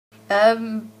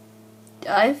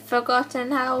I've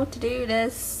forgotten how to do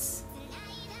this.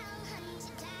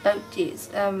 Oh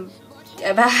jeez.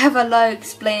 I have a lot of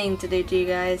explaining to do to you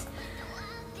guys.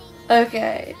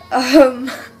 Okay.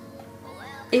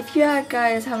 If you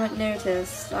guys haven't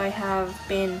noticed, I have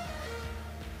been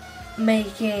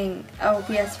making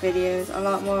LPS videos a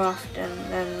lot more often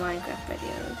than Minecraft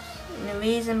videos. And the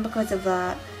reason because of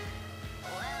that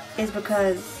is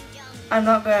because I'm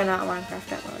not going out of Minecraft,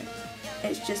 don't worry.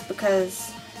 It's just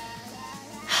because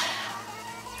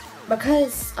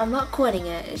I'm not quitting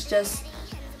it. It's just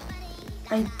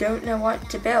I don't know what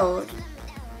to build.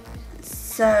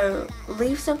 So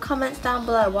leave some comments down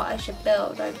below what I should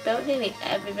build. I've built nearly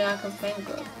everything I can think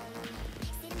of.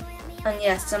 And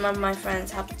yes, some of my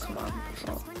friends have come on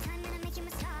before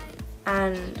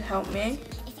and helped me.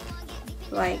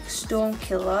 Like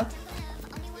Stormkiller,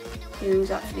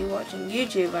 who's actually watching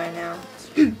YouTube right now.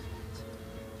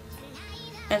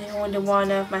 And he wondered why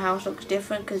on earth my house looks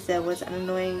different, because there was an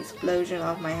annoying explosion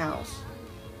of my house.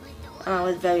 And I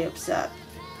was very upset.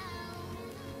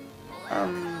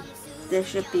 There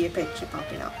should be a picture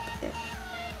popping up.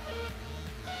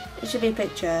 There should be a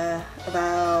picture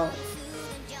about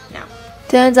now.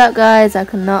 Turns out, guys, I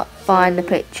cannot find the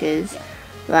pictures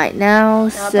right now,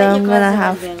 so I'm gonna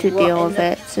have to deal with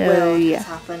it. So yeah.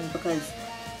 Happened because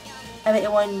I bet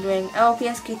you're wondering,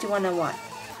 LPS Kitty 101,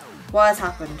 what has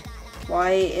happened?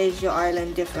 Why is your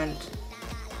island different?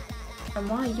 And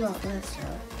why are you out there,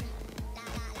 sir?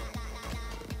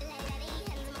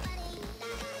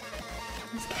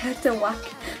 I'm scared to whack.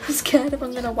 I'm scared if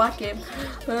I'm gonna whack him.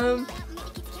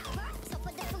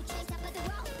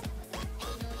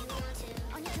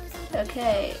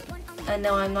 Okay. And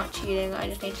no, I'm not cheating. I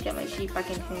just need to get my sheep back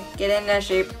in here. Get in there,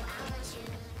 sheep.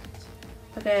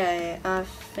 Okay, I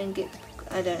think it.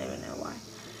 I don't even know why.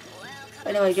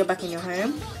 But anyway, you're back in your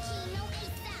home.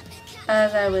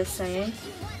 As I was saying,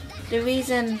 the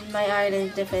reason my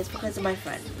island differs is because of my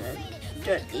friend.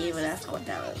 Don't even ask what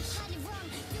that was.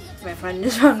 My friend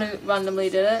just randomly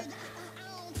did it.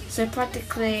 So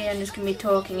practically, I'm just gonna be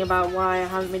talking about why I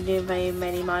haven't been doing very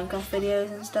many Minecraft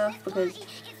videos and stuff, because,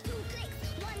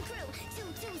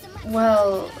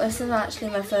 well, this is actually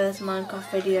my first Minecraft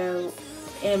video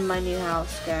in my new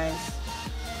house, guys.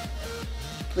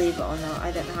 Believe it or not,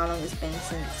 I don't know how long it's been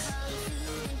since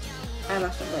I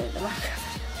last uploaded the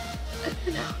Minecraft. I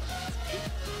don't know.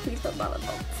 Please don't bother,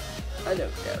 Bob. I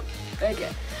don't know. Okay.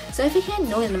 So if you hear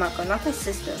noise in the background, that's my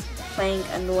sister playing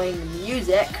annoying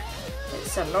music.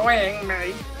 It's annoying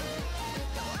me.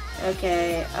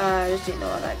 Okay, just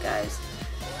ignore that, guys.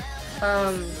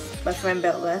 My friend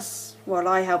built this. Well,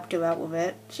 I helped her out with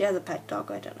it. She has a pet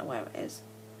dog, I don't know where it is.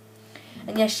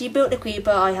 And yes, she built the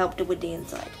creeper, I helped her with the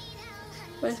inside.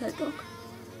 Where's her dog?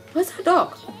 Where's her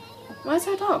dog? Where's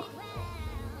her dog?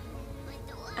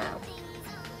 Ow.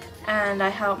 And I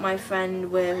helped my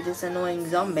friend with this annoying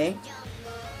zombie.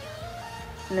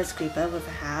 And this creeper with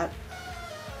a hat.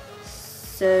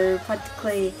 So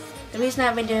practically, the reason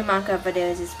I've been doing Minecraft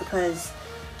videos is because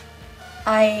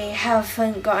I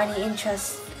haven't got any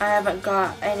interest, I haven't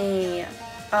got any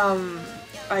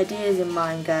ideas in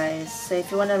mind, guys. So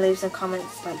if you want to leave some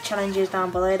comments, like challenges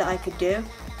down below that I could do,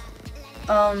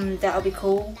 that'll be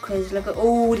cool, because look at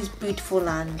all this beautiful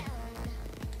land,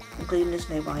 including the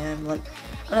snow biome. Like,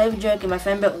 I'm not even joking, my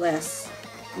friend built this.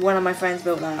 One of my friends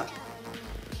built that.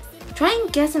 Try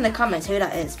and guess in the comments who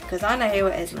that is, because I know who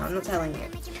it is now, I'm not telling you.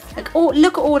 Like, oh,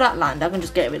 look at all that land. I can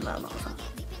just get rid of that.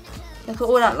 Look at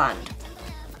all that land.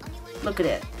 Look at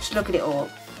it. Just look at it all.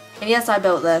 And yes, I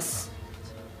built this.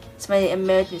 It's my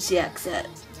emergency exit.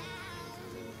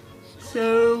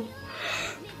 So,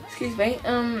 excuse me.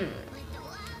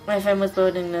 My friend was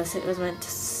building this. It was meant to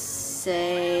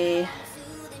say,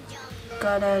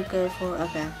 gotta go for.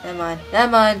 Okay, never mind.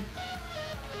 Never mind.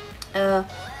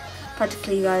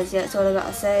 Practically, guys. Yeah, that's all I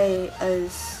gotta say.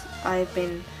 As I've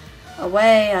been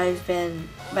away,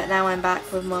 but now I'm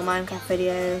back with more Minecraft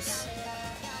videos.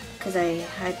 Because I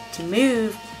had to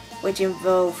move, which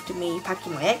involved me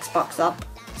packing my Xbox up,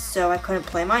 so I couldn't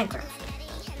play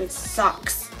Minecraft, which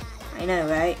sucks. I know,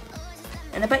 right?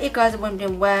 And I bet you guys are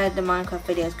wondering where the Minecraft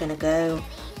video is gonna go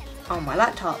on my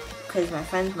laptop, because my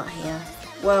friend's not here.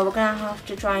 Well, we're gonna have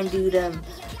to try and do them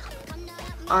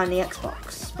on the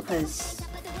Xbox, because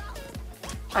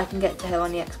I can get to her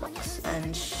on the Xbox,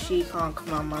 and she can't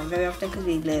come on mine very often because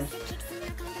we live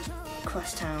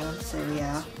across town. So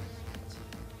yeah.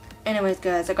 Anyways,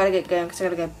 guys, I gotta get going because I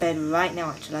gotta go to bed right now,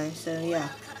 actually. So yeah.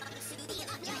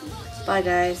 Bye,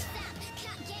 guys.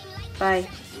 Bye.